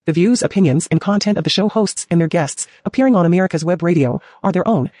The views, opinions, and content of the show hosts and their guests appearing on America's Web Radio are their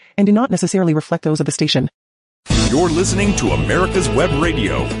own and do not necessarily reflect those of the station. You're listening to America's Web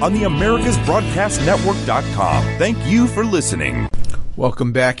Radio on the AmericasBroadcastNetwork.com. Thank you for listening.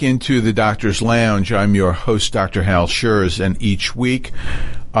 Welcome back into the Doctor's Lounge. I'm your host, Dr. Hal Scherz, and each week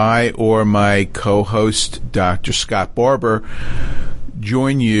I or my co-host, Dr. Scott Barber,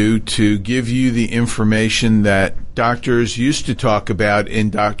 join you to give you the information that doctors used to talk about in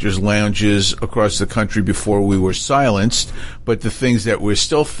doctors' lounges across the country before we were silenced, but the things that we're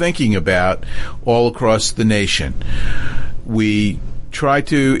still thinking about all across the nation. We try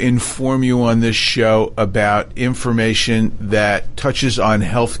to inform you on this show about information that touches on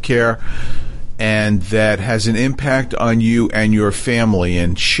healthcare and that has an impact on you and your family,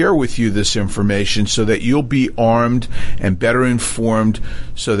 and share with you this information so that you'll be armed and better informed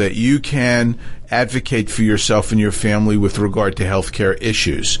so that you can advocate for yourself and your family with regard to healthcare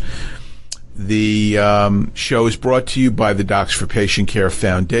issues. The show is brought to you by the Docs for Patient Care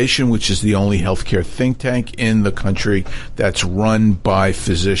Foundation, which is the only healthcare think tank in the country that's run by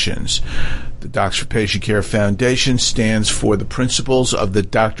physicians. The Docs for Patient Care Foundation stands for the principles of the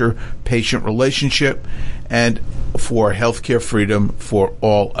doctor-patient relationship and for healthcare freedom for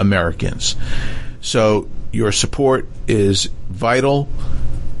all Americans. So your support is vital.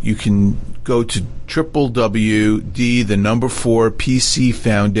 You can go to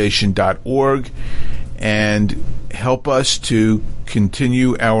www.d4pcfoundation.org and help us to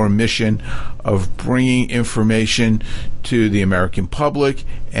continue our mission of bringing information to the American public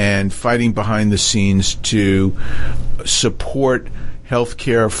and fighting behind the scenes to support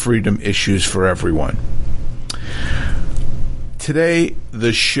healthcare freedom issues for everyone. Today,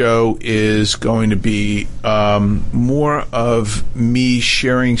 the show is going to be more of me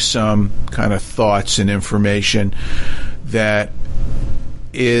sharing some kind of thoughts and information that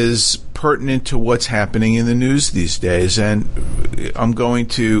is pertinent to what's happening in the news these days. And I'm going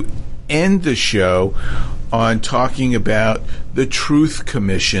to end the show on talking about the Truth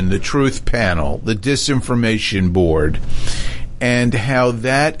Commission, the Truth Panel, the Disinformation Board, and how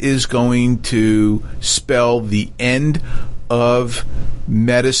that is going to spell the end of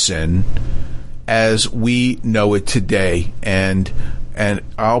medicine as we know it today, and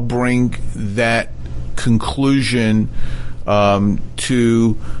I'll bring that conclusion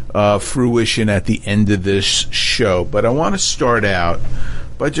to fruition at the end of this show. But I want to start out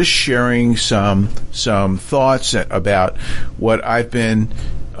by just sharing some thoughts about what I've been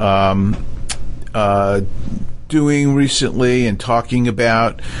doing recently and talking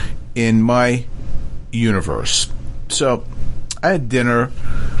about in my universe. So I had dinner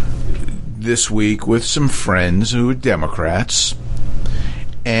this week with some friends who are Democrats,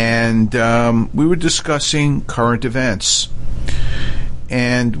 and we were discussing current events.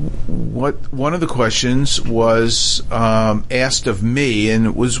 And one of the questions was asked of me, and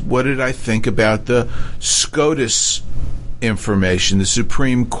it was, what did I think about the SCOTUS information, the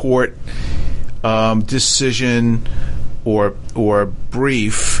Supreme Court decision or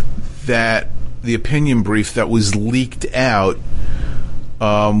brief, that the opinion brief that was leaked out,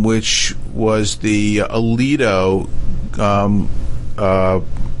 which was the Alito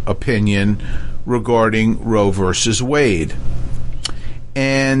opinion regarding Roe versus Wade.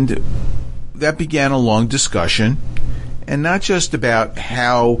 And that began a long discussion, and not just about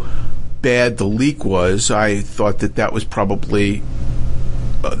how bad the leak was. I thought that was probably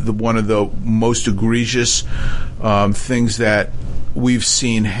one of the most egregious things that we've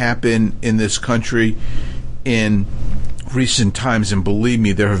seen happen in this country in recent times, and believe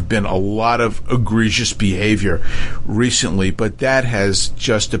me, there have been a lot of egregious behavior recently, but that has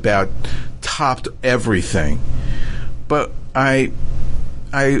just about topped everything. But I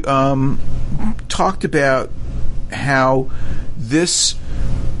talked about how this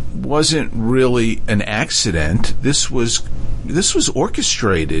wasn't really an accident. This was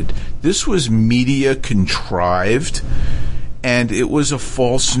orchestrated. This was media contrived, and it was a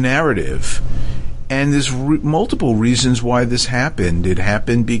false narrative. And there's multiple reasons why this happened. It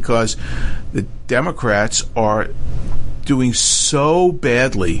happened because the Democrats are doing so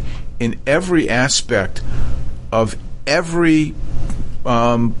badly in every aspect of every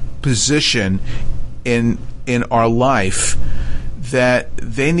position in our life that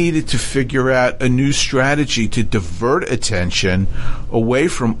they needed to figure out a new strategy to divert attention away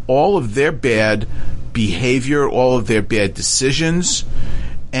from all of their bad behavior, all of their bad decisions,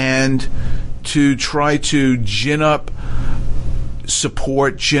 and to try to gin up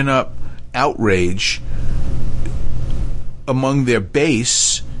support, gin up outrage among their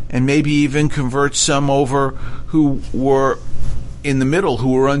base, and maybe even convert some over who were in the middle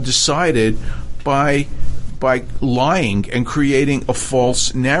who were undecided by lying and creating a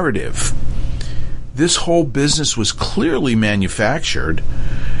false narrative. This whole business was clearly manufactured.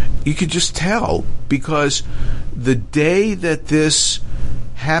 You could just tell, because the day that this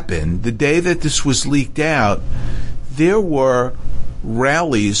happened, the day that this was leaked out, there were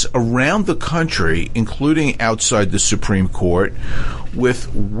rallies around the country, including outside the Supreme Court, with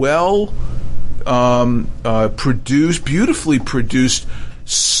beautifully produced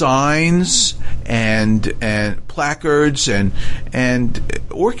signs and placards and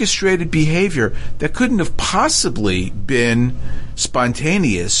orchestrated behavior that couldn't have possibly been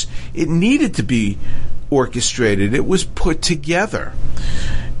spontaneous. It needed to be orchestrated. It was put together.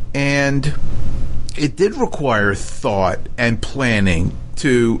 And it did require thought and planning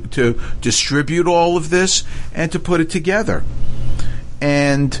to distribute all of this and to put it together.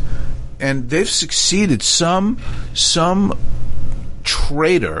 And they've succeeded. Some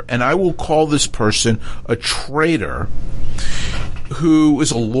traitor, and I will call this person a traitor, who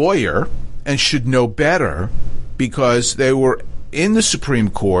is a lawyer and should know better, because they were in the Supreme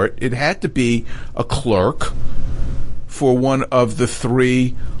Court. It had to be a clerk for one of the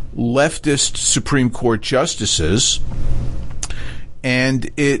 3 leftist Supreme Court justices, and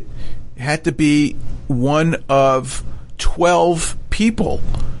it had to be one of 12 people,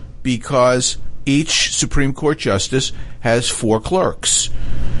 because each Supreme Court justice has 4 clerks.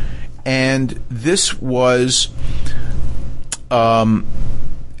 And this was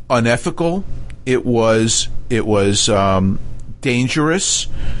unethical. It was dangerous.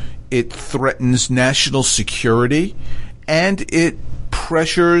 It threatens national security, and it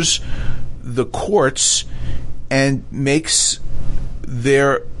pressures the courts and makes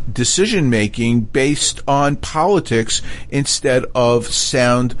their decision-making based on politics instead of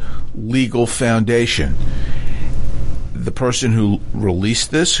sound legal foundation. The person who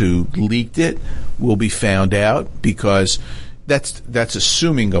released this, who leaked it, will be found out, because that's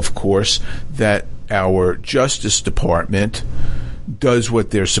assuming, of course, that our Justice Department does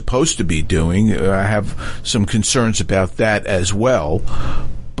what they're supposed to be doing. I have some concerns about that as well.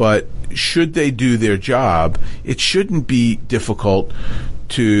 But should they do their job, it shouldn't be difficult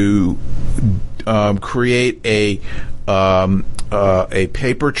to create a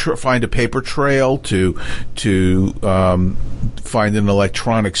paper find a paper trail, to find an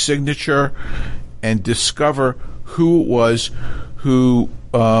electronic signature, and discover who it was who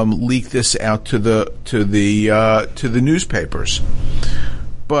leaked this out to the newspapers.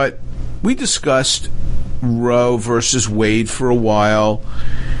 But we discussed Roe versus Wade for a while.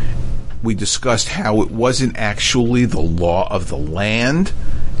 We discussed how it wasn't actually the law of the land,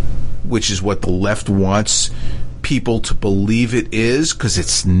 which is what the left wants people to believe it is, because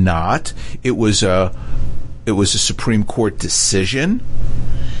it's not. It was a Supreme Court decision.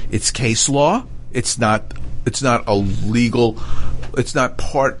 It's case law. It's not a legal. It's not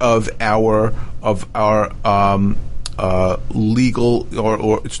part of our legal,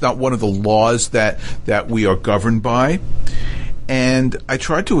 or it's not one of the laws that we are governed by. And I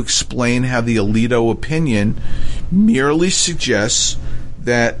tried to explain how the Alito opinion merely suggests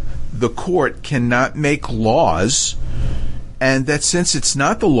that the court cannot make laws, and that since it's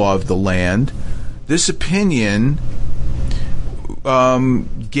not the law of the land, this opinion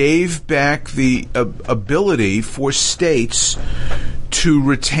gave back the ability for states to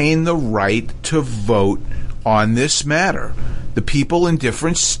retain the right to vote on this matter. The people in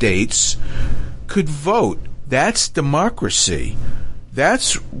different states could vote. That's democracy.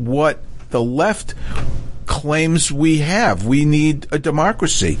 That's what the left claims we have. We need a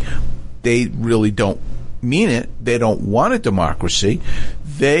democracy. They really don't mean it. They don't want a democracy.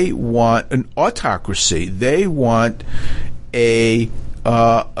 They want an autocracy. They want a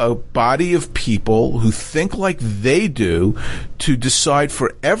body of people who think like they do to decide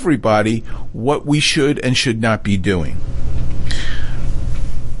for everybody what we should and should not be doing.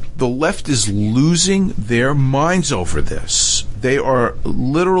 The left is losing their minds over this. They are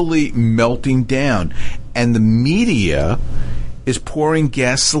literally melting down, and the media is pouring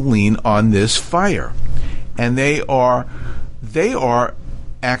gasoline on this fire. And they are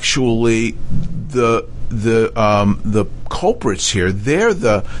actually the culprits here. They're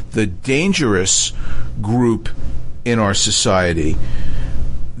the dangerous group in our society.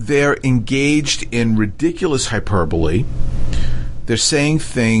 They're engaged in ridiculous hyperbole. They're saying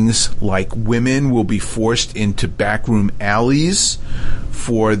things like women will be forced into backroom alleys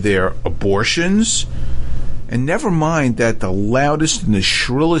for their abortions. And never mind that the loudest and the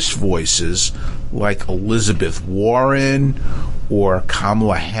shrillest voices, like Elizabeth Warren or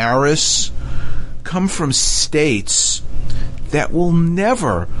Kamala Harris, come from states that will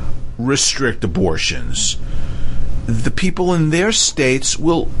never restrict abortions. The people in their states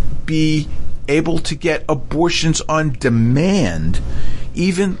will be able to get abortions on demand,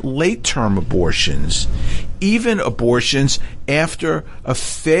 even late-term abortions, even abortions after a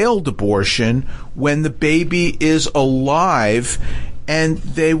failed abortion when the baby is alive, and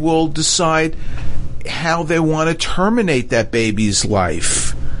they will decide how they want to terminate that baby's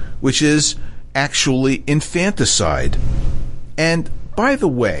life, which is actually infanticide. And by the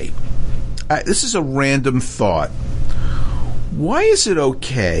way, this is a random thought. Why is it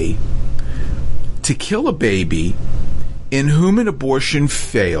okay to kill a baby in whom an abortion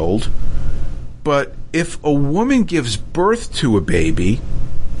failed, but if a woman gives birth to a baby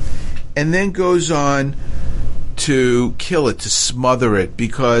and then goes on to kill it, to smother it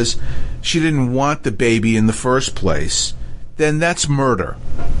because she didn't want the baby in the first place, then that's murder?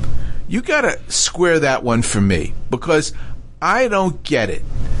 You got to square that one for me, because I don't get it.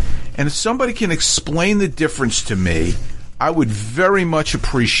 And if somebody can explain the difference to me, I would very much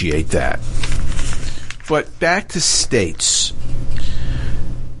appreciate that. But back to states.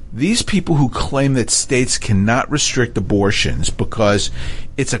 These people who claim that states cannot restrict abortions because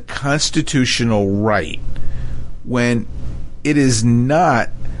it's a constitutional right, when it is not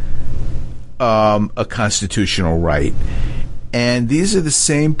a constitutional right. And these are the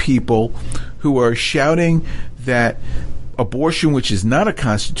same people who are shouting that abortion, which is not a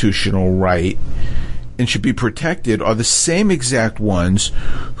constitutional right and should be protected, are the same exact ones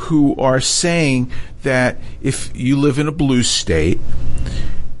who are saying that if you live in a blue state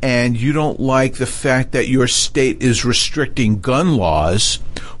and you don't like the fact that your state is restricting gun laws,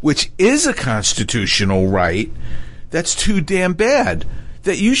 which is a constitutional right, that's too damn bad,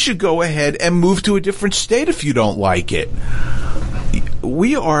 that you should go ahead and move to a different state if you don't like it.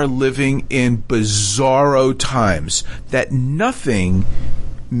 We are living in bizarro times that nothing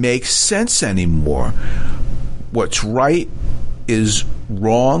makes sense anymore. What's right is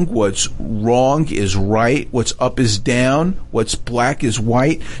wrong. What's wrong is right. What's up is down. What's black is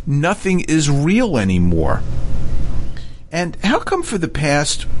white. Nothing is real anymore. And how come for the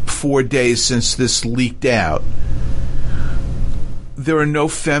past 4 days since this leaked out, there are no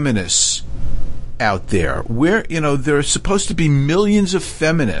feminists out there? Where, there are supposed to be millions of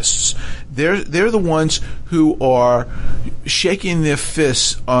feminists. They're the ones who are shaking their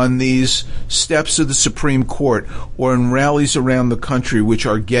fists on these steps of the Supreme Court or in rallies around the country, which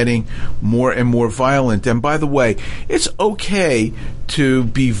are getting more and more violent. And by the way, it's okay to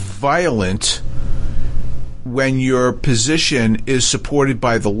be violent when your position is supported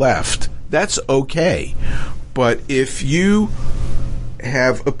by the left. That's okay. But if you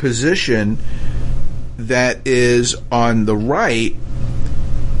have a position that is on the right,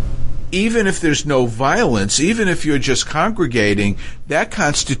 even if there's no violence, even if you're just congregating, that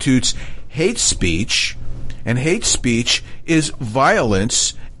constitutes hate speech, and hate speech is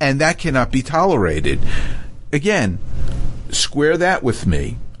violence, and that cannot be tolerated. Again, square that with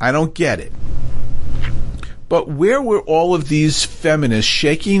me. I don't get it. But where were all of these feminists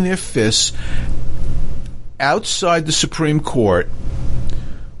shaking their fists outside the Supreme Court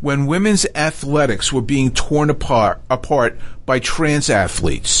when women's athletics were being torn apart by trans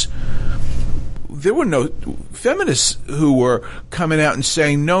athletes? There were no feminists who were coming out and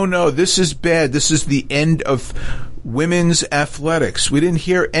saying, no, this is bad. This is the end of women's athletics. We didn't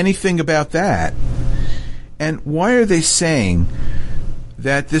hear anything about that. And why are they saying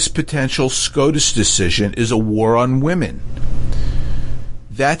that this potential SCOTUS decision is a war on women?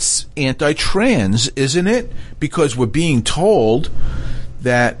 That's anti-trans, isn't it? Because we're being told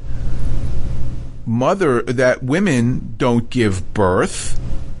that women don't give birth,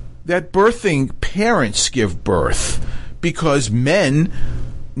 that birthing parents give birth, because men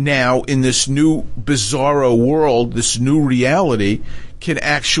now in this new bizarro world, this new reality, can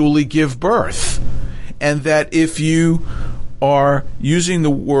actually give birth. And that if you are using the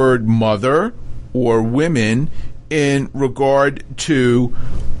word mother or women in regard to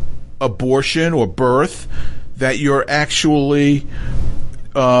abortion or birth, that you're actually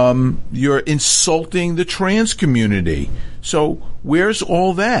you're insulting the trans community. So where's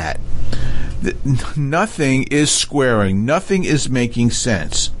all that? Nothing is squaring. Nothing is making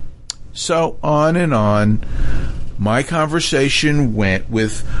sense. So on and on, my conversation went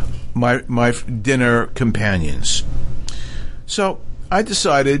with my dinner companions. So I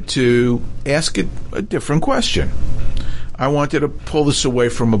decided to ask a different question. I wanted to pull this away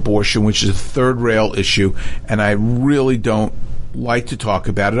from abortion, which is a third-rail issue, and I really don't like to talk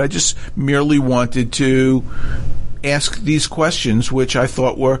about it. I just merely wanted to ask these questions, which I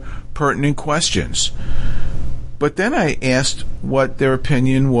thought were pertinent questions. But then I asked what their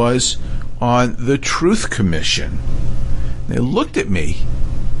opinion was on the Truth Commission. They looked at me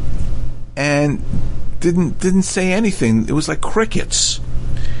and didn't say anything. It was like crickets.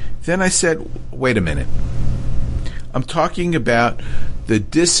 Then I said, wait a minute. I'm talking about the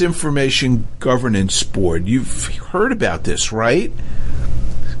Disinformation Governance Board. You've heard about this, right?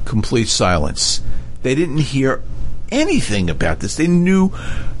 Complete silence. They didn't hear anything about this. They knew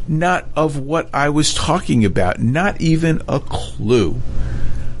not of what I was talking about, not even a clue.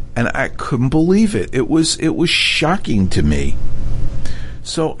 And I couldn't believe it. It was shocking to me.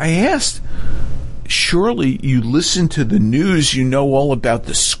 So I asked, surely you listen to the news, you know all about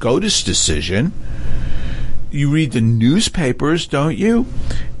the SCOTUS decision. You read the newspapers, don't you?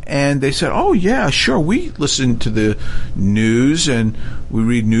 And they said, oh, yeah, sure, we listen to the news and we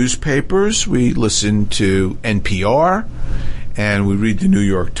read newspapers. We listen to NPR and we read the New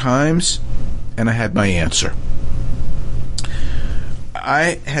York Times. And I had my answer.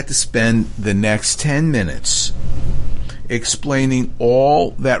 I had to spend the next 10 minutes explaining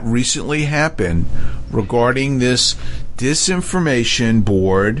all that recently happened regarding this disinformation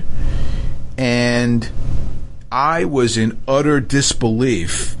board, and I was in utter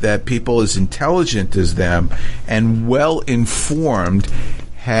disbelief that people as intelligent as them and well-informed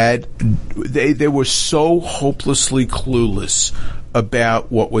they were so hopelessly clueless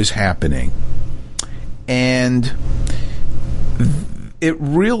about what was happening. And it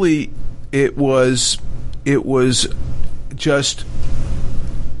was just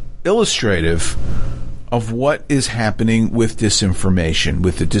illustrative of what is happening with disinformation,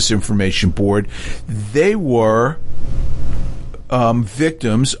 with the Disinformation Board. They were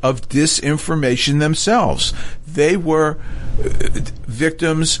victims of disinformation themselves. They were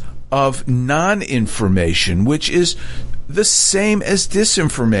victims of non-information, which is the same as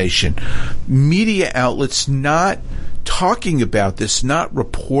disinformation. Media outlets not talking about this, not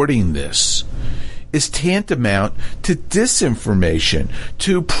reporting this, is tantamount to disinformation,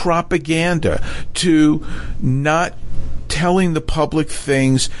 to propaganda, to not telling the public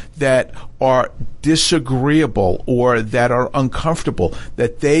things that are disagreeable or that are uncomfortable,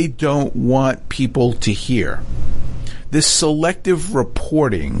 that they don't want people to hear. This selective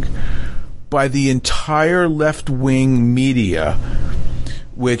reporting by the entire left-wing media,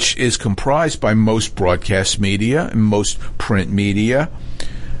 which is comprised by most broadcast media and most print media,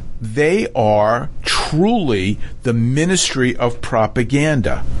 they are truly the ministry of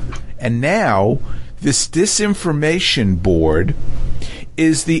propaganda. And now, this Disinformation Board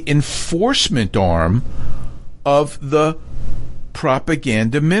is the enforcement arm of the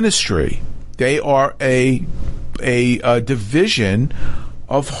propaganda ministry. They are a division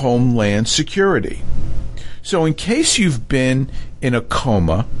of Homeland Security. So in case you've been in a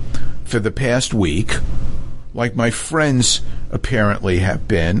coma for the past week, like my friends apparently have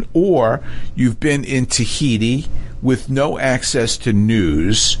been, or you've been in Tahiti with no access to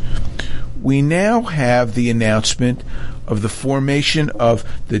news, we now have the announcement of the formation of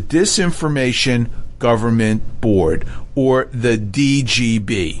the Disinformation Government Board, or the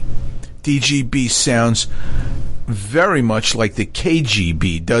DGB. DGB sounds very much like the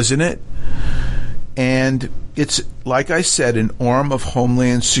KGB, doesn't it? And it's, like I said, an arm of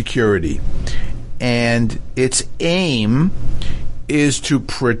Homeland Security. And its aim is to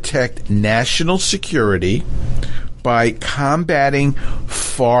protect national security by combating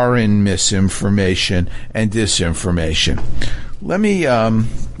foreign misinformation and disinformation. Let me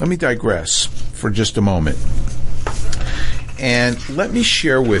digress for just a moment, and let me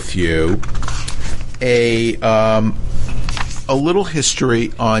share with you a little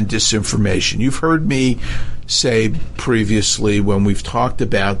history on disinformation. You've heard me say previously when we've talked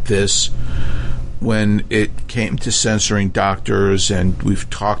about this, when it came to censoring doctors, and we've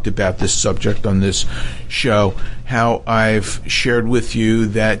talked about this subject on this show, how I've shared with you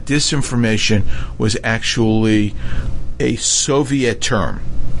that disinformation was actually a Soviet term.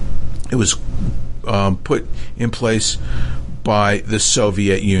 It was put in place by the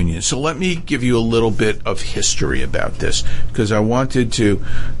Soviet Union. So let me give you a little bit of history about this, because I wanted to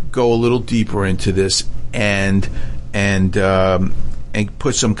go a little deeper into this and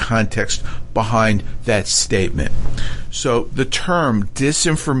put some context behind that statement. So the term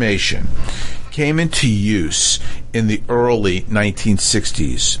disinformation came into use in the early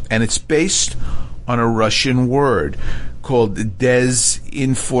 1960s, and it's based on a Russian word called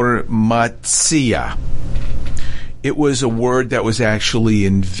desinformatsiya. It was a word that was actually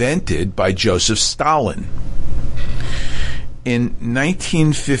invented by Joseph Stalin. In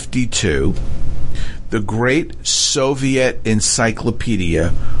 1952, the great Soviet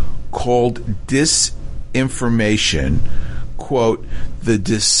encyclopedia called disinformation, quote, the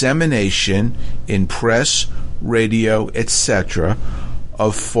dissemination in press, radio, etc.,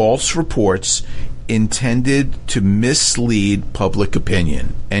 of false reports intended to mislead public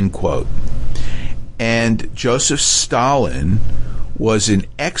opinion, end quote. And Joseph Stalin was an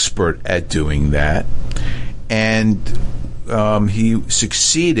expert at doing that, and he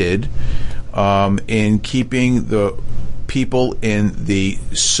succeeded in keeping the people in the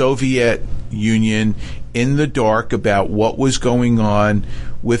Soviet Union in the dark about what was going on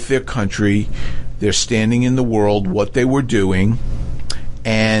with their country, their standing in the world, what they were doing.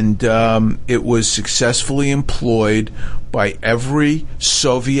 And it was successfully employed by every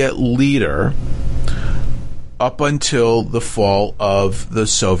Soviet leader up until the fall of the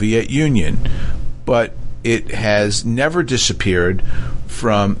Soviet Union. But it has never disappeared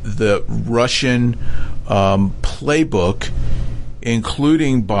from the Russian playbook,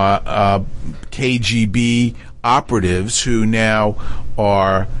 including by KGB operatives who now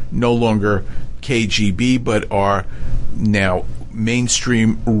are no longer KGB but are now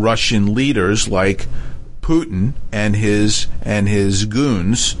mainstream Russian leaders like Putin and his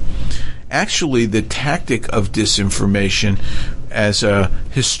goons. Actually, the tactic of disinformation, as a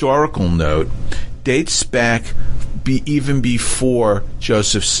historical note, dates back even before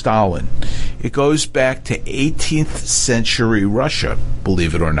Joseph Stalin. It goes back to 18th century Russia,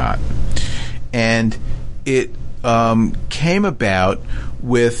 believe it or not. And it came about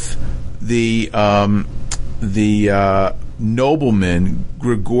with the nobleman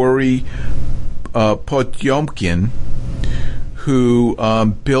Grigory Potyomkin, who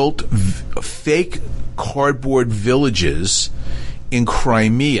built fake cardboard villages in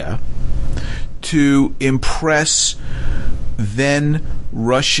Crimea to impress then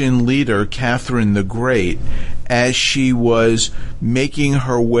Russian leader Catherine the Great as she was making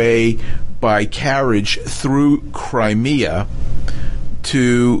her way by carriage through Crimea,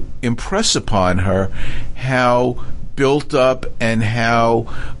 to impress upon her how built up and how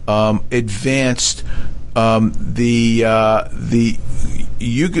advanced the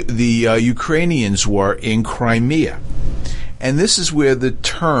Ukrainians were in Crimea. And this is where the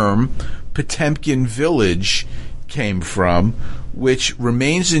term Potemkin village came from, which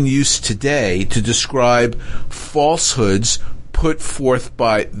remains in use today to describe falsehoods put forth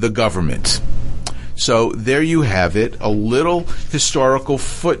by the government. So there you have it, a little historical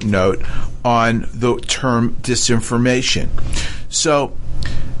footnote on the term disinformation. So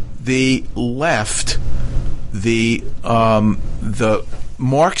the left, the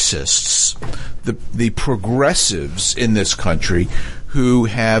Marxists, the progressives in this country, who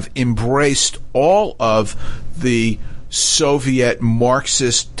have embraced all of the Soviet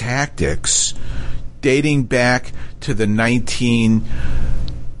Marxist tactics dating back to the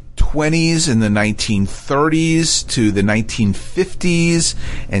 1920s and the 1930s to the 1950s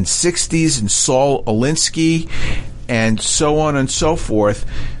and 60s, and Saul Alinsky and so on and so forth,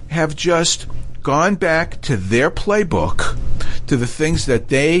 have just gone back to their playbook, to the things that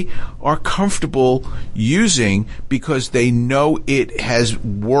they are comfortable using because they know it has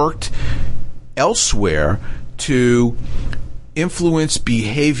worked elsewhere to influence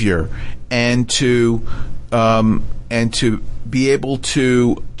behavior and to be able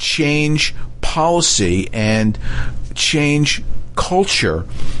to change policy and change culture.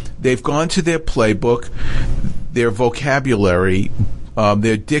 They've gone to their playbook, their vocabulary,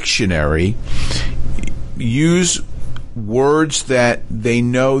 their dictionary, use words that they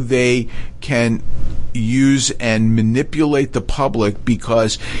know they can use and manipulate the public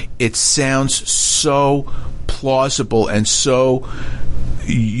because it sounds so plausible and so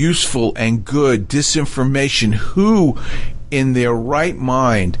useful and good. Disinformation. Who in their right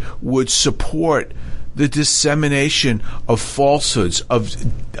mind would support the dissemination of falsehoods, of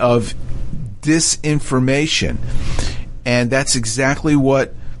disinformation? And that's exactly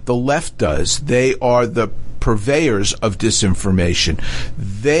what the left does. They are the purveyors of disinformation.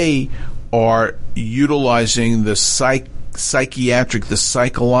 They are utilizing the psychiatric, the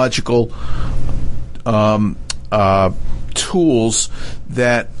psychological tools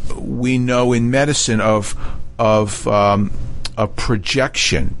that we know in medicine of a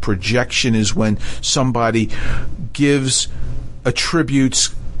projection. Projection is when somebody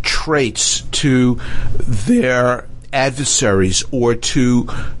attributes traits to their adversaries or to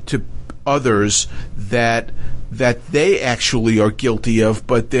others that they actually are guilty of,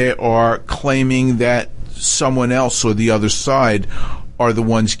 but they are claiming that someone else or the other side are the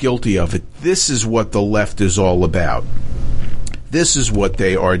ones guilty of it. This is what the left is all about. This is what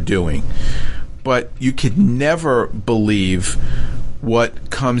they are doing. But you could never believe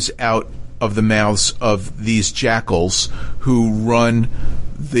what comes out of the mouths of these jackals who run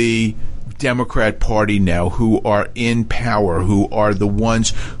the Democrat Party now, who are in power, who are the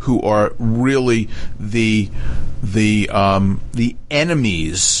ones who are really the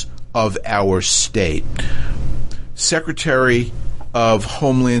enemies of our state. Secretary of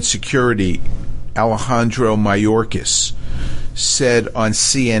Homeland Security Alejandro Mayorkas said on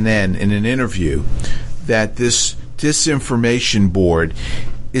CNN in an interview that this disinformation board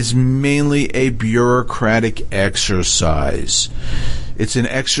is mainly a bureaucratic exercise. It's an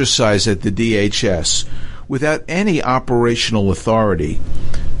exercise at the DHS without any operational authority.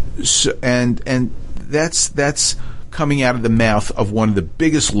 So, and that's coming out of the mouth of one of the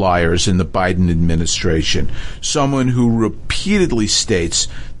biggest liars in the Biden administration, someone who repeatedly states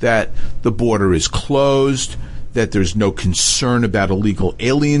that the border is closed, that there's no concern about illegal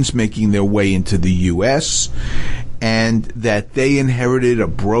aliens making their way into the U.S., and that they inherited a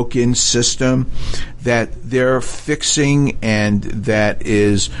broken system that they're fixing and that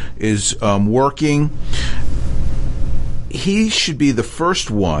is working. He should be the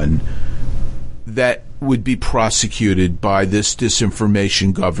first one that would be prosecuted by this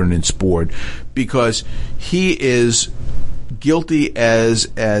disinformation governance board, because he is guilty as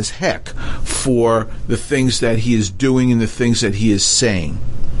heck for the things that he is doing and the things that he is saying.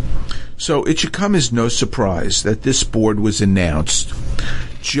 So it should come as no surprise that this board was announced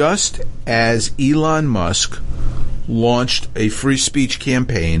just as Elon Musk launched a free speech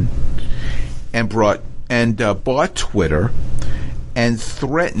campaign and bought Twitter and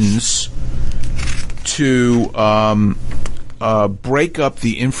threatens to break up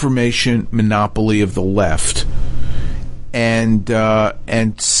the information monopoly of the left and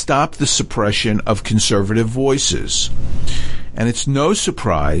stop the suppression of conservative voices. And it's no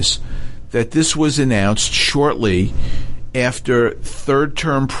surprise that this was announced shortly after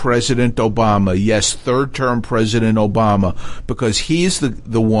third-term President Obama, yes, third-term President Obama, because he's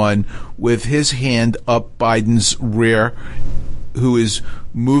the one with his hand up Biden's rear, who is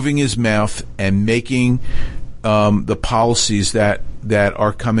moving his mouth and making the policies that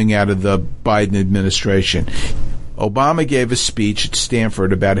are coming out of the Biden administration. Obama gave a speech at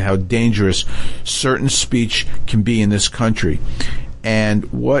Stanford about how dangerous certain speech can be in this country. And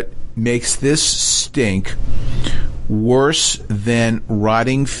what makes this stink worse than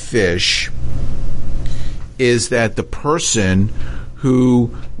rotting fish is that the person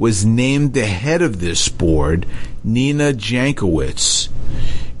who was named the head of this board, Nina Jankowicz,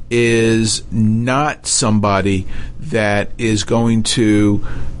 is not somebody that is going to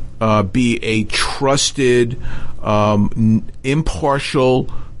be a trusted, impartial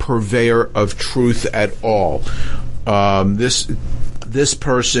purveyor of truth at all. This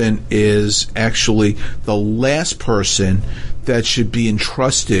person is actually the last person that should be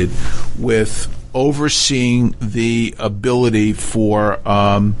entrusted with overseeing the ability for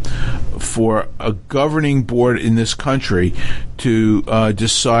a governing board in this country to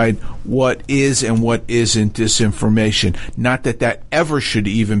decide what is and what isn't disinformation. Not that ever should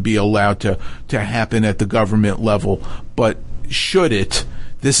even be allowed to happen at the government level, but should it,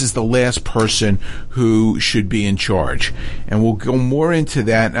 this is the last person who should be in charge. And we'll go more into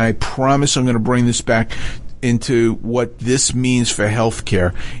that, and I promise I'm going to bring this back into what this means for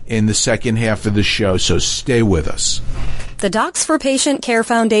healthcare in the second half of the show, so stay with us. The Docs for Patient Care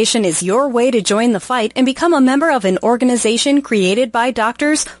Foundation is your way to join the fight and become a member of an organization created by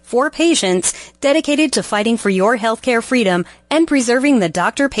doctors for patients dedicated to fighting for your healthcare freedom and preserving the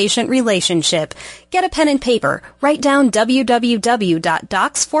doctor-patient relationship. Get a pen and paper. Write down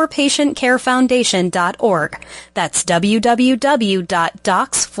www.docsforpatientcarefoundation.org. That's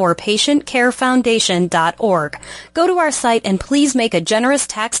www.docsforpatientcarefoundation.org. Go to our site and please make a generous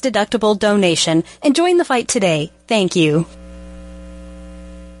tax-deductible donation and join the fight today. Thank you.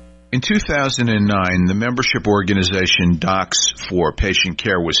 In 2009, the membership organization Docs for Patient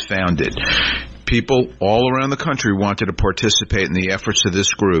Care was founded. People all around the country wanted to participate in the efforts of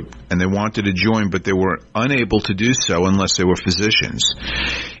this group, and they wanted to join, but they were unable to do so unless they were physicians.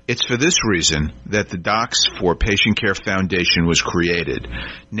 It's for this reason that the Docs for Patient Care Foundation was created.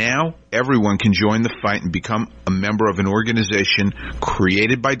 Now, everyone can join the fight and become a member of an organization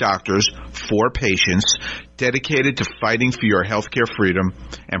created by doctors for patients, dedicated to fighting for your healthcare freedom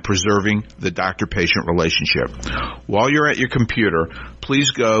and preserving the doctor-patient relationship. While you're at your computer,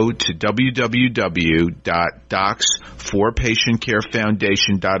 please go to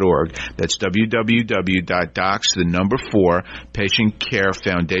www.docsforpatientcarefoundation.org. That's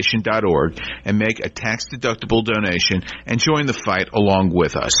www.docs4patientcarefoundation.org and make a tax-deductible donation and join the fight along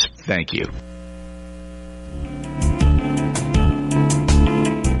with us. Thank you.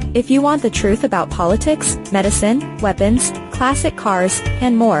 If you want the truth about politics, medicine, weapons, classic cars,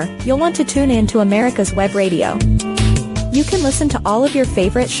 and more, you'll want to tune in to America's Web Radio. You can listen to all of your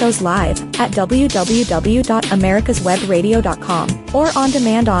favorite shows live at www.americaswebradio.com or on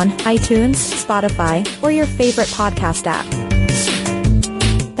demand on iTunes, Spotify, or your favorite podcast app.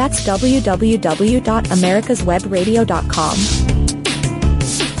 That's www.americaswebradio.com.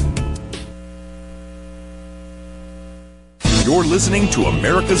 You're listening to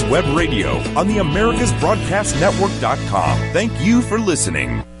America's Web Radio on the AmericasBroadcastNetwork.com. Thank you for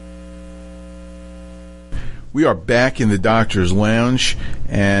listening. We are back in the Doctor's Lounge,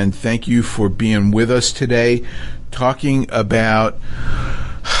 and thank you for being with us today, talking about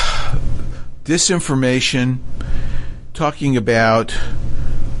disinformation, talking about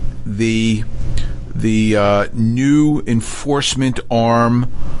the new enforcement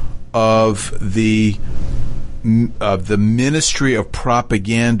arm of the Ministry of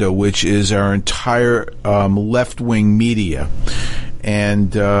Propaganda, which is our entire left-wing media,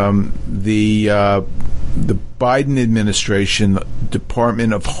 and the Biden administration, the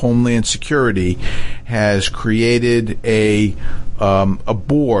Department of Homeland Security, has created a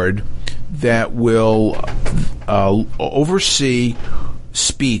board that will oversee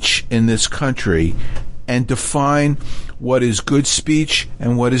speech in this country and define what is good speech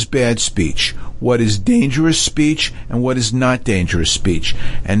and what is bad speech, what is dangerous speech and what is not dangerous speech,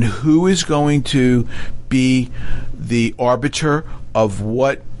 and who is going to be the arbiter of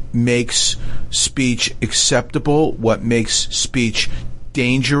what makes speech acceptable, what makes speech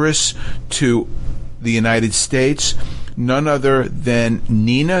dangerous to the United States. None other than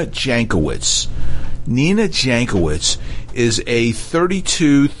Nina Jankowicz. Nina Jankowicz is a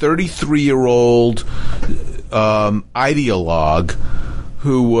 33-year-old ideologue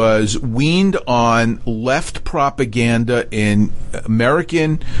who was weaned on left propaganda in the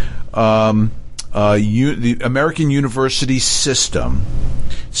American university system,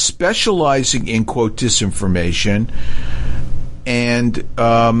 specializing in, quote, disinformation and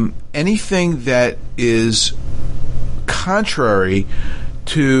anything that is contrary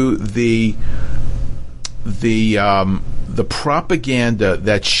to the propaganda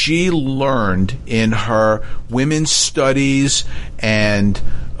that she learned in her women's studies and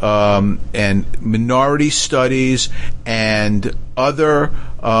minority studies and other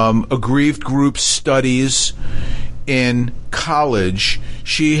aggrieved group studies in college.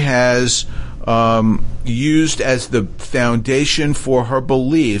 She has used as the foundation for her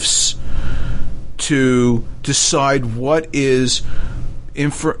beliefs to decide what is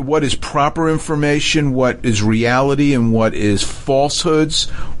proper information, what is reality and what is falsehoods,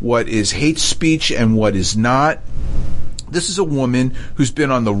 what is hate speech and what is not. This is a woman who's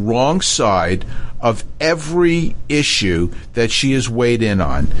been on the wrong side of every issue that she has weighed in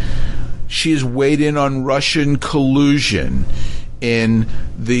on. She has weighed in on Russian collusion in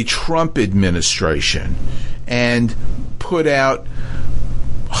the Trump administration and put out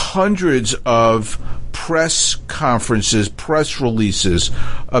hundreds of press conferences, press releases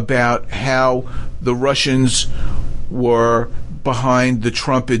about how the Russians were behind the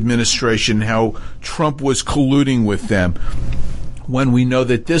Trump administration, how Trump was colluding with them, when we know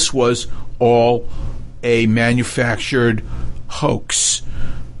that this was all a manufactured hoax.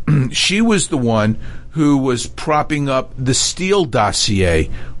 She was the one who was propping up the Steele dossier,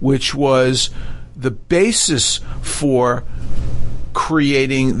 which was the basis for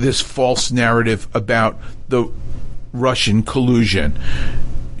creating this false narrative about the Russian collusion.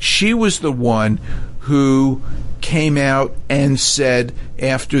 She was the one who came out and said,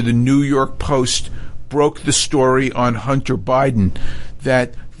 after the New York Post broke the story on Hunter Biden,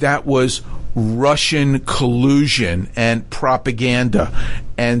 that that was Russian collusion and propaganda,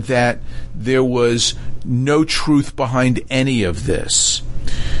 and that there was no truth behind any of this.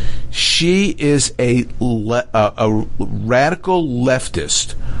 She is a radical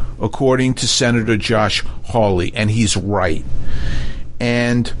leftist, according to Senator Josh Hawley, and he's right.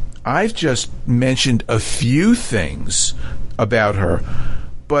 And I've just mentioned a few things about her,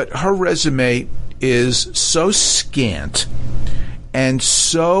 but her resume is so scant and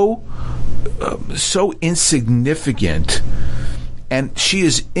so insignificant, and she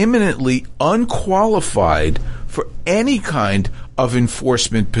is eminently unqualified for any kind of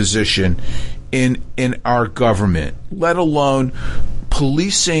enforcement position in our government, let alone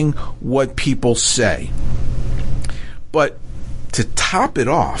policing what people say. But to top it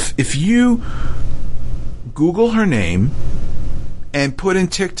off, if you Google her name and put in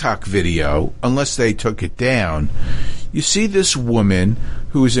TikTok video, unless they took it down, you see this woman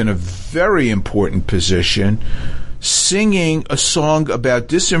who is in a very important position singing a song about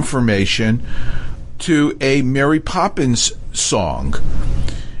disinformation to a Mary Poppins song.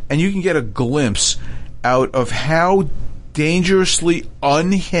 And you can get a glimpse out of how dangerously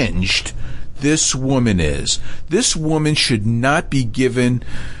unhinged this woman is. This woman should not be given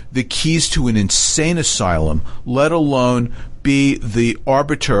the keys to an insane asylum, let alone be the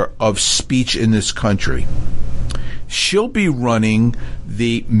arbiter of speech in this country. She'll be running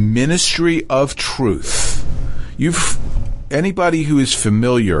the Ministry of Truth. Anybody who is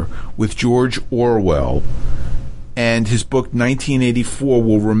familiar with George Orwell and his book 1984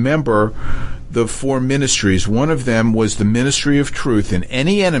 will remember the four ministries. One of them was the Ministry of Truth, and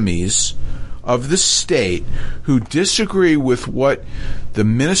any enemies of the state who disagree with what the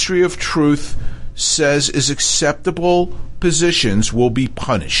Ministry of Truth says is acceptable positions will be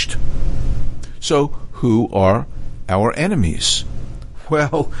punished. So who are our enemies?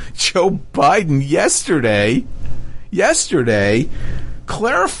 Well, Joe Biden yesterday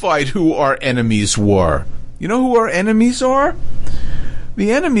clarified who our enemies were. You know who our enemies are?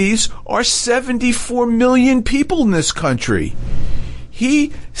 The enemies are 74 million people in this country.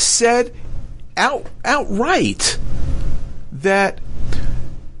 He said outright that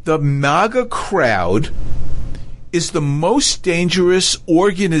the MAGA crowd is the most dangerous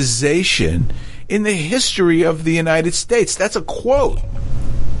organization in the history of the United States. That's a quote.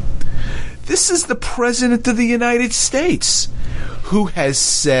 This is the President of the United States who has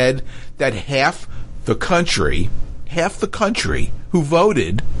said that half the country who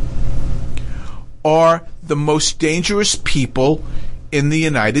voted are the most dangerous people in the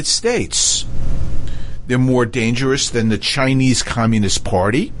United States. They're more dangerous than the Chinese Communist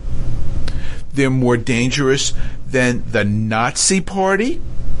Party. They're more dangerous than the Nazi Party.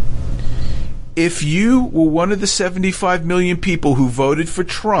 If you were one of the 75 million people who voted for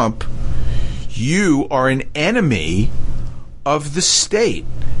Trump, you are an enemy of the state.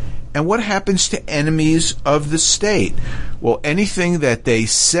 And what happens to enemies of the state? Well, anything that they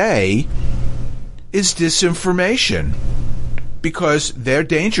say is disinformation because they're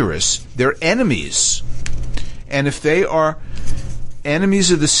dangerous. They're enemies. And if they are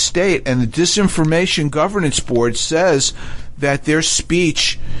enemies of the state and the Disinformation Governance Board says that their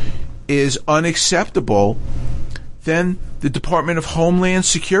speech is unacceptable, then the Department of Homeland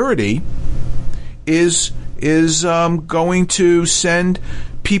Security is going to send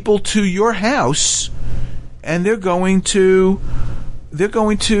people to your house, and they're going to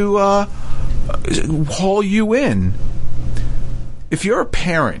haul you in. If you're a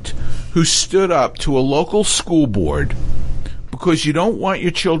parent who stood up to a local school board because you don't want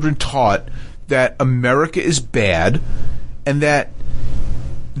your children taught that America is bad and that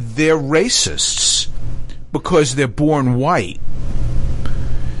they're racists because they're born white,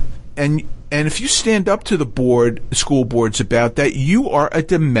 and if you stand up to the school boards about that, you are a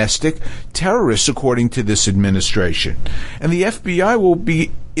domestic terrorist, according to this administration. And the FBI will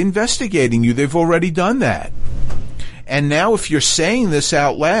be investigating you. They've already done that. And now if you're saying this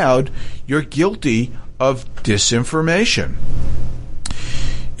out loud, you're guilty of disinformation.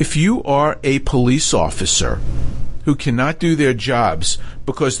 If you are a police officer who cannot do their jobs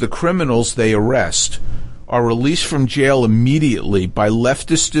because the criminals they arrest are released from jail immediately by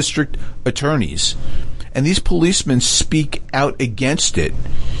leftist district attorneys, and these policemen speak out against it,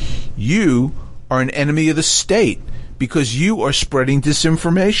 you are an enemy of the state because you are spreading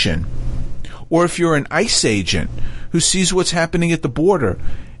disinformation. Or if you're an ICE agent who sees what's happening at the border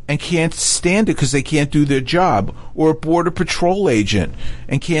and can't stand it because they can't do their job, or a Border Patrol agent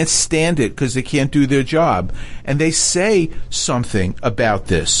and can't stand it because they can't do their job, and they say something about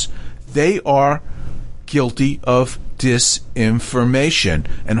this, they are guilty of disinformation,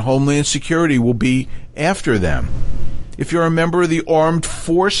 and Homeland Security will be after them. If you're a member of the armed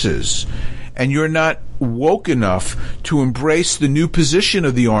forces and you're not woke enough to embrace the new position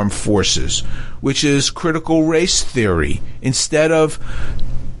of the armed forces, which is critical race theory, instead of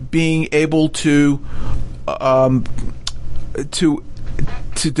being able to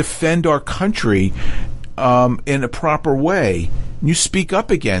defend our country in a proper way, you speak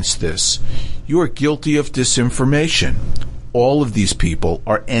up against this, you are guilty of disinformation. All of these people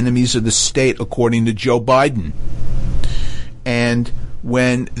are enemies of the state, according to Joe Biden. And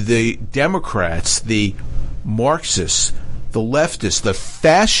when the Democrats, the Marxists, the leftists, the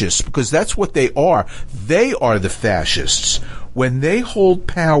fascists, because that's what they are the fascists. When they hold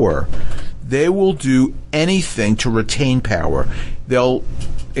power, they will do anything to retain power. They'll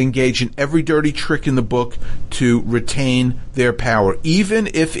engage in every dirty trick in the book to retain their power, even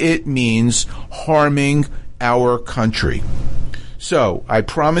if it means harming our country. So I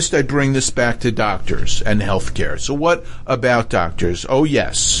promised I'd bring this back to doctors and healthcare. So what about doctors? Oh,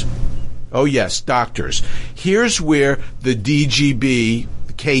 yes, doctors. Here's where the DGB,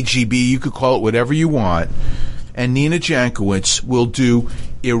 the KGB, you could call it whatever you want, and Nina Jankowicz will do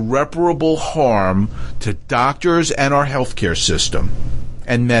irreparable harm to doctors and our healthcare system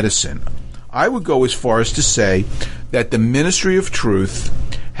and medicine. I would go as far as to say that the Ministry of Truth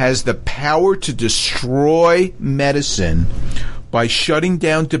has the power to destroy medicine by shutting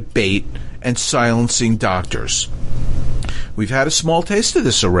down debate and silencing doctors. We've had a small taste of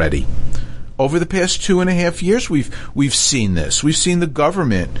this already. Over the past 2.5 years, we've seen this. We've seen the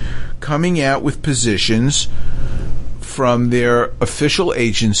government coming out with positions from their official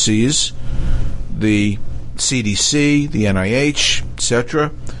agencies, the CDC, the NIH,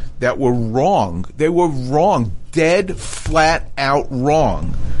 etc., that were wrong. They were wrong, dead, flat out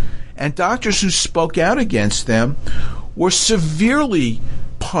wrong. And doctors who spoke out against them were severely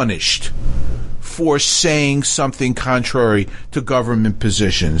punished for saying something contrary to government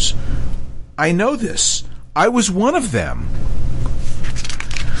positions. I know this. I was one of them.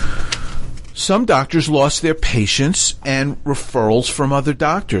 Some doctors lost their patients and referrals from other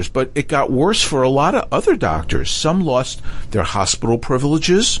doctors, but it got worse for a lot of other doctors. Some lost their hospital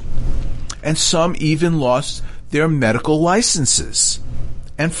privileges, and some even lost their medical licenses.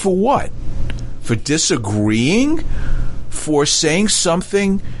 And for what? For disagreeing? For saying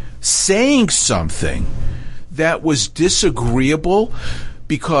something that was disagreeable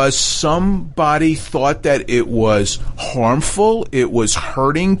because somebody thought that it was harmful, it was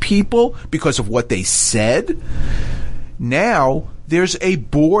hurting people because of what they said. Now there's a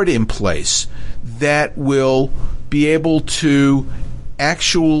board in place that will be able to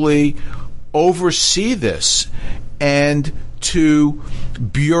actually oversee this and to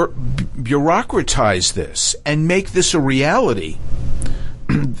bureaucratize this and make this a reality.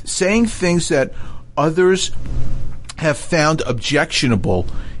 Saying things that others have found objectionable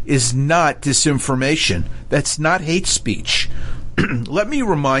is not disinformation. That's not hate speech. Let me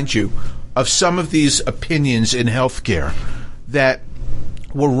remind you of some of these opinions in healthcare that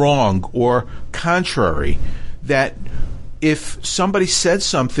were wrong or contrary, that if somebody said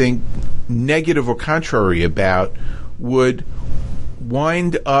something negative or contrary about, would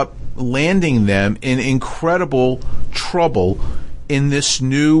wind up landing them in incredible trouble in this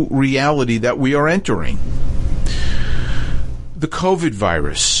new reality that we are entering. The COVID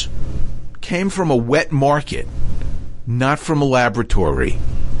virus came from a wet market, not from a laboratory.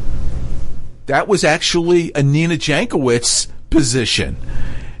 That was actually a Nina Jankowicz position.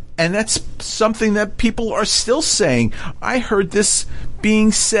 And that's something that people are still saying. I heard this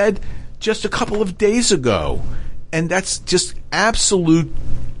being said just a couple of days ago. And that's just absolute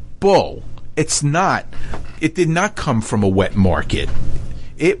bull. It's not. It did not come from a wet market.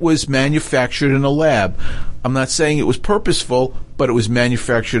 It was manufactured in a lab. I'm not saying it was purposeful, but it was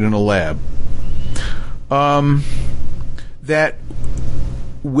manufactured in a lab. That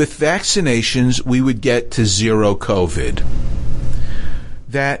with vaccinations, we would get to zero COVID.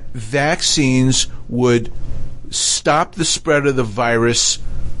 That vaccines would stop the spread of the virus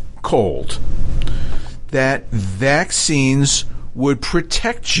cold. That vaccines would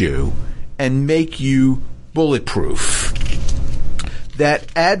protect you and make you bulletproof. That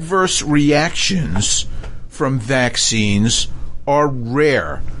adverse reactions from vaccines are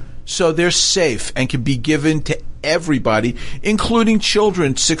rare, so they're safe and can be given to everybody, including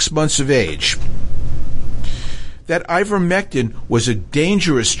children 6 months of age. That ivermectin was a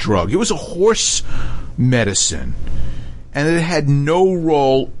dangerous drug. It was a horse medicine, and it had no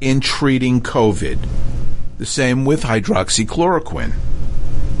role in treating COVID. The same with hydroxychloroquine.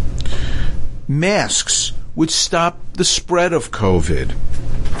 Masks would stop the spread of COVID.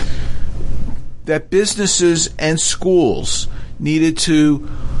 That businesses and schools needed to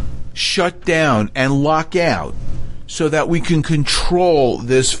shut down and lock out so that we can control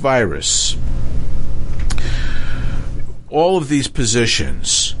this virus. All of these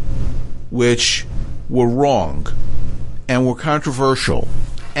positions, which were wrong and were controversial,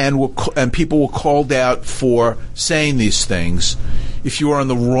 and people were called out for saying these things. If you are on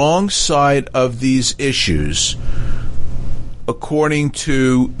the wrong side of these issues, according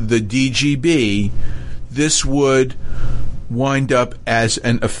to the DGB, this would wind up as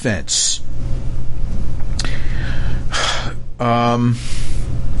an offense.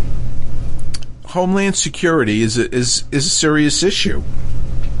 Homeland security is a serious issue,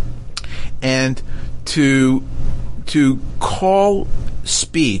 and to call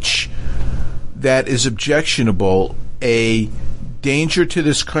speech that is objectionable a danger to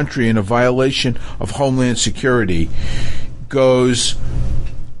this country and a violation of Homeland security goes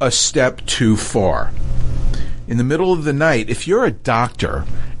a step too far. In the middle of the night, if you're a doctor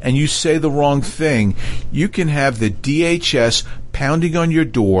and you say the wrong thing, you can have the DHS pounding on your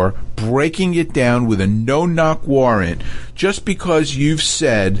door, breaking it down with a no-knock warrant just because you've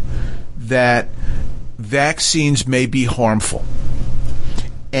said that vaccines may be harmful.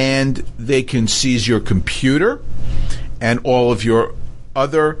 And they can seize your computer and all of your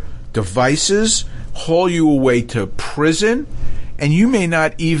other devices, haul you away to prison, and you may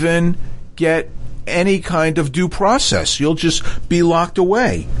not even get any kind of due process. You'll just be locked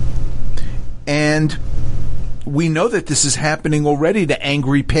away. And we know that this is happening already to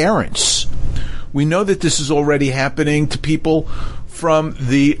angry parents. We know that this is already happening to people from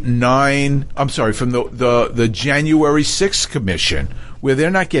the January 6th Commission, where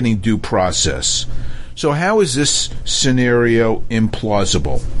they're not getting due process. So how is this scenario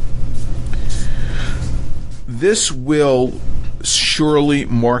implausible? This will surely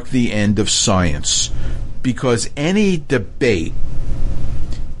mark the end of science, because any debate,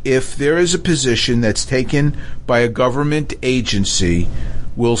 if there is a position that's taken by a government agency,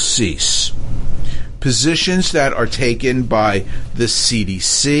 will cease. Positions that are taken by the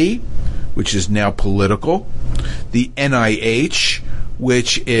CDC, which is now political, the NIH,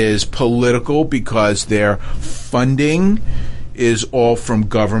 which is political because their funding is all from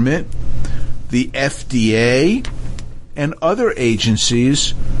government, the FDA, and other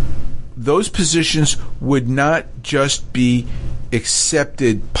agencies, those positions would not just be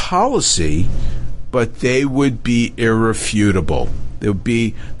accepted policy, but they would be irrefutable. They would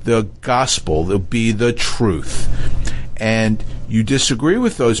be the gospel. They would be the truth. And you disagree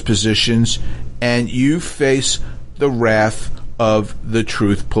with those positions, and you face the wrath of the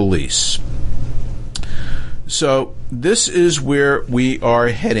truth police. So this is where we are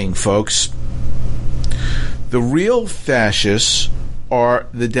heading, folks. The real fascists are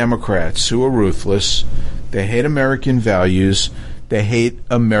the Democrats, who are ruthless. They hate American values. They hate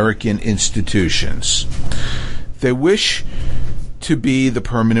American institutions. They wish to be the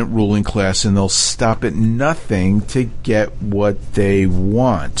permanent ruling class, and they'll stop at nothing to get what they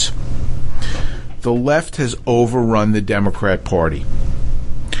want. The left has overrun the Democrat Party.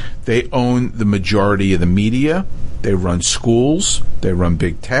 They own the majority of the media. They run schools. They run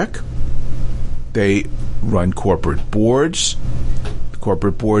big tech. They run corporate boards. The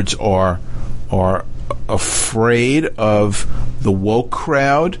corporate boards are afraid of the woke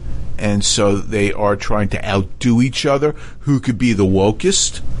crowd, and so they are trying to outdo each other. Who could be the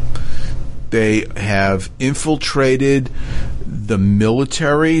wokest? They have infiltrated the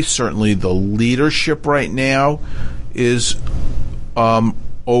military. Certainly the leadership right now is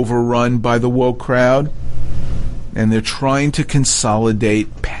overrun by the woke crowd, and they're trying to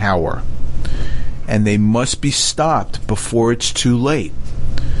consolidate power. And they must be stopped before it's too late.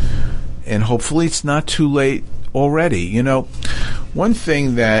 And hopefully it's not too late already. You know, one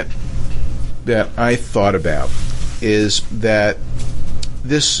thing that I thought about is that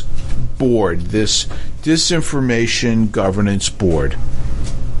this board, this Disinformation Governance Board,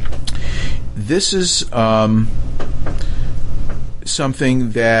 this is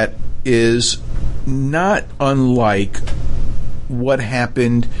something that is not unlike what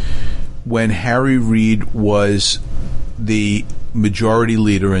happened when Harry Reid was the majority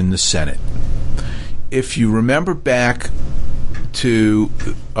leader in the Senate. If you remember back to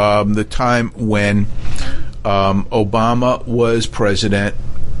the time when Obama was president,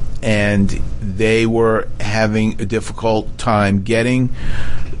 and they were having a difficult time getting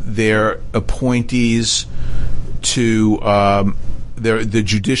their appointees to the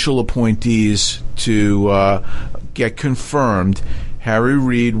judicial appointees to get confirmed, Harry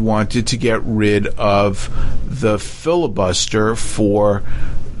Reid wanted to get rid of the filibuster for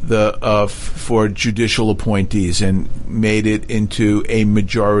judicial appointees and made it into a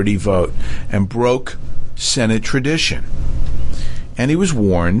majority vote and broke Senate tradition. And he was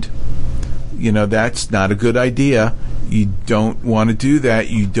warned, you know, that's not a good idea. You don't want to do that.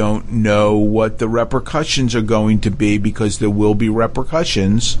 You don't know what the repercussions are going to be, because there will be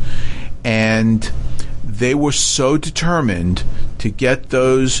repercussions. And they were so determined to get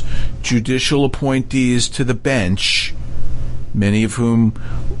those judicial appointees to the bench, many of whom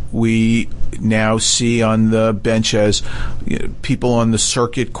we now see on the bench as people on the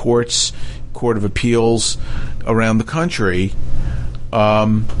circuit courts, Court of Appeals around the country.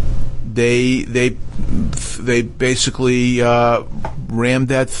 They basically rammed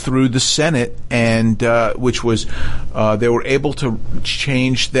that through the Senate, and which was they were able to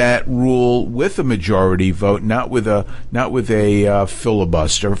change that rule with a majority vote, not with a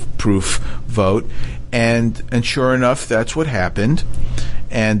filibuster-proof vote, and sure enough, that's what happened.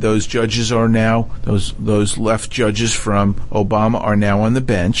 And those judges are now those left judges from Obama are now on the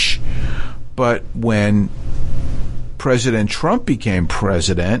bench. But when President Trump became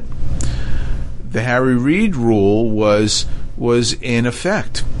president, the Harry Reid rule was in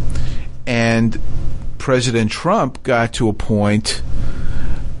effect, and President Trump got to appoint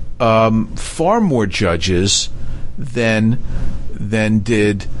far more judges than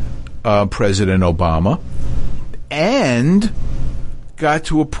did President Obama, and got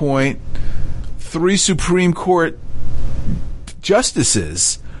to appoint 3 Supreme Court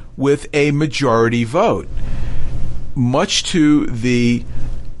justices with a majority vote, much to the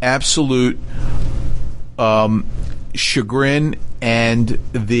absolute chagrin and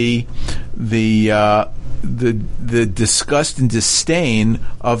the disgust and disdain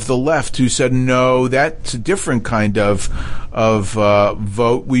of the left, who said, no, that's a different kind of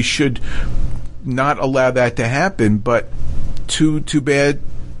vote. We should not allow that to happen. But too bad,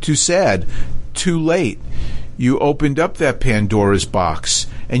 too sad, too late. You opened up that Pandora's box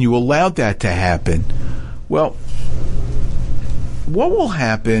and you allowed that to happen. Well, what will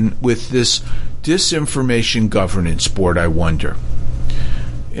happen with this disinformation governance board, I wonder?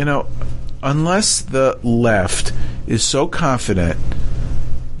 Unless the left is so confident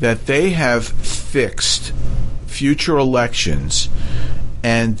that they have fixed future elections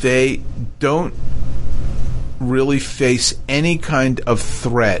and they don't really face any kind of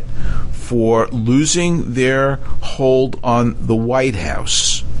threat for losing their hold on the White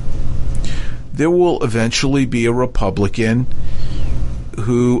House, there will eventually be a Republican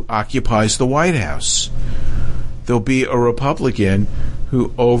who occupies the White House. There'll be a Republican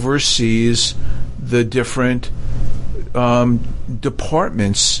who oversees the different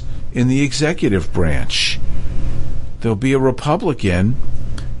departments in the executive branch. There'll be a Republican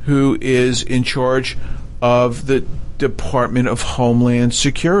who is in charge of the Department of Homeland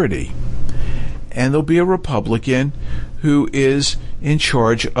Security. And there'll be a Republican who is in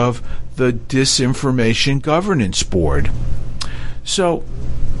charge of the Disinformation Governance Board. So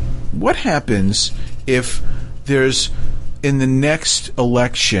what happens if there's, in the next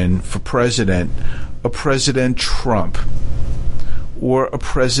election for president, a President Trump or a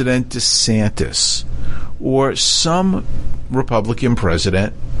President DeSantis or some Republican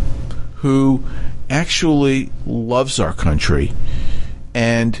president who actually loves our country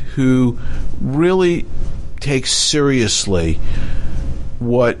and who really takes seriously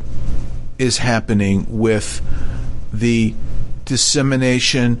what is happening with the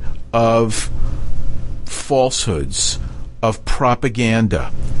dissemination of falsehoods, of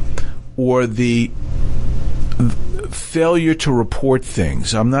propaganda, or the failure to report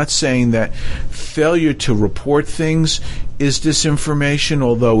things. I'm not saying that failure to report things is disinformation,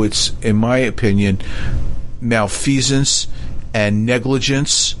 although it's, in my opinion, malfeasance and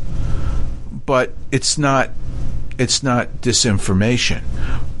negligence, but it's not disinformation.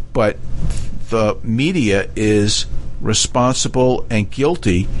 But the media is responsible and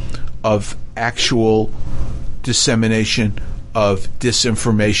guilty of actual dissemination of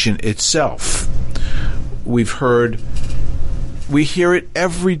disinformation itself. We hear it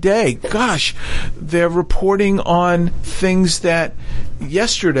every day. Gosh, they're reporting on things that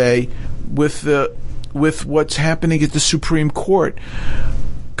yesterday with what's happening at the Supreme Court.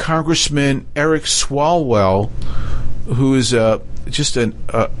 Congressman Eric Swalwell, who is just an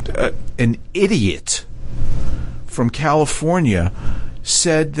idiot from California,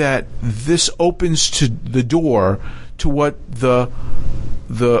 said that this opens to the door to what the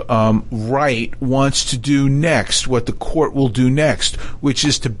right wants to do next, what the court will do next, which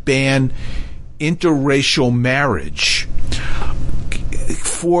is to ban interracial marriage.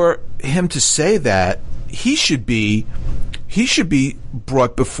 For him to say that, he should be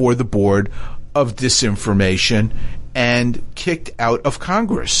brought before the board of disinformation and kicked out of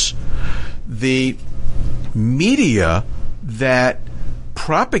Congress. The media that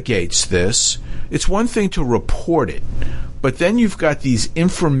propagates this, it's one thing to report it, but then you've got these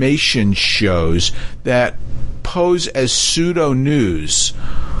information shows that pose as pseudo-news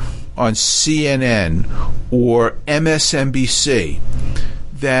on CNN or MSNBC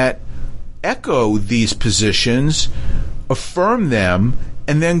that echo these positions, affirm them,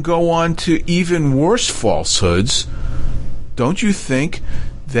 and then go on to even worse falsehoods. Don't you think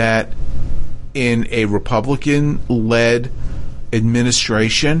that in a Republican-led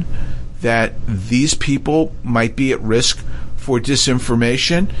administration that these people might be at risk for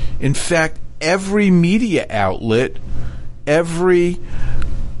disinformation. In fact, every media outlet, every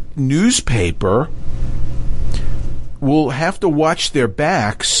newspaper will have to watch their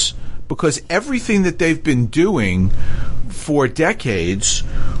backs, because everything that they've been doing for decades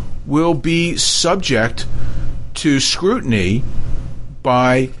will be subject to scrutiny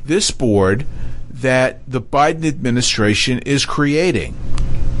by this board that the Biden administration is creating.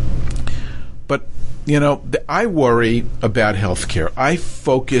 But, I worry about healthcare. I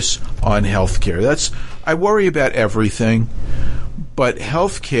focus on healthcare. I worry about everything, but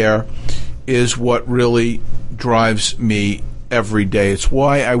healthcare is what really drives me every day. It's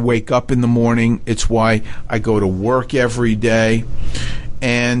why I wake up in the morning. It's why I go to work every day.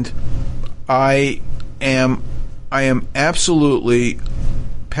 And I am absolutely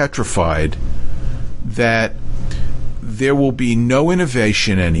petrified that there will be no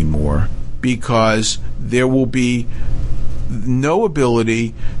innovation anymore, because there will be no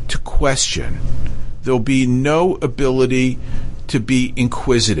ability to question. There'll be no ability to be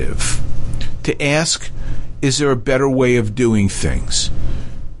inquisitive, to ask, is there a better way of doing things?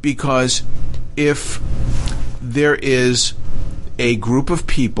 Because if there is a group of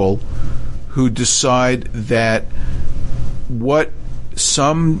people who decide that what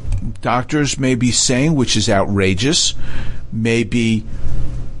some doctors may be saying, which is outrageous, may be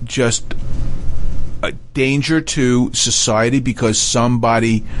just a danger to society because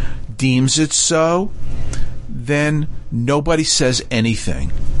somebody deems it so, then nobody says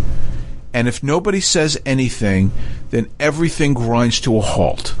anything. And if nobody says anything, then everything grinds to a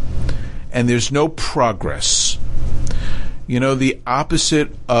halt. And there's no progress. The opposite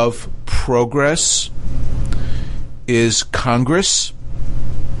of progress is Congress,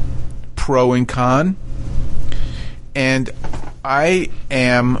 pro and con. And I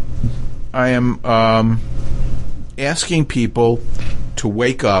am asking people to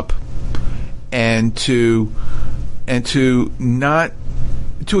wake up and to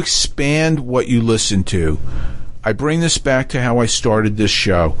expand what you listen to. I bring this back to how I started this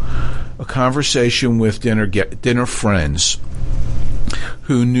show, a conversation with dinner friends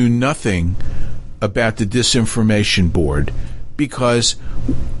who knew nothing about the disinformation board, because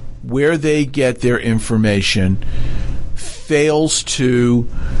where they get their information fails to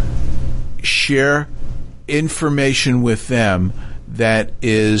share information with them that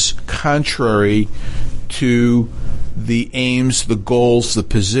is contrary to the aims, the goals, the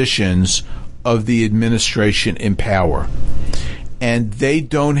positions of the administration in power. And they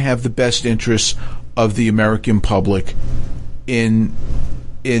don't have the best interests of the American public in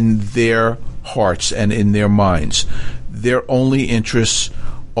their hearts and in their minds. Their only interests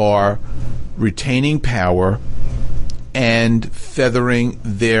are retaining power and feathering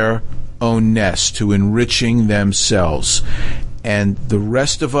their own nest, to enriching themselves. And the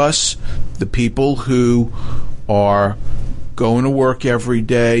rest of us, the people who are going to work every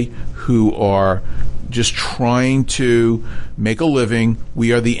day, who are just trying to make a living,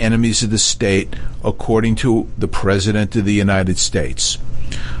 we are the enemies of the state, according to the President of the United States.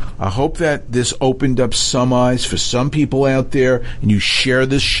 I hope that this opened up some eyes for some people out there, and you share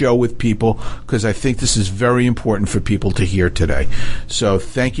this show with people, because I think this is very important for people to hear today. So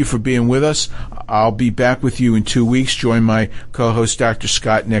thank you for being with us. I'll be back with you in 2 weeks. Join my co-host, Dr.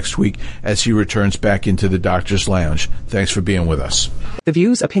 Scott, next week as he returns back into the Doctor's Lounge. Thanks for being with us. The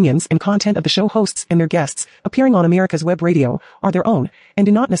views, opinions, and content of the show hosts and their guests appearing on America's Web Radio are their own and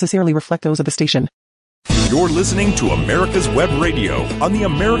do not necessarily reflect those of the station. You're listening to America's Web Radio on the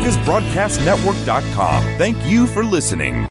AmericasBroadcastNetwork.com. Thank you for listening.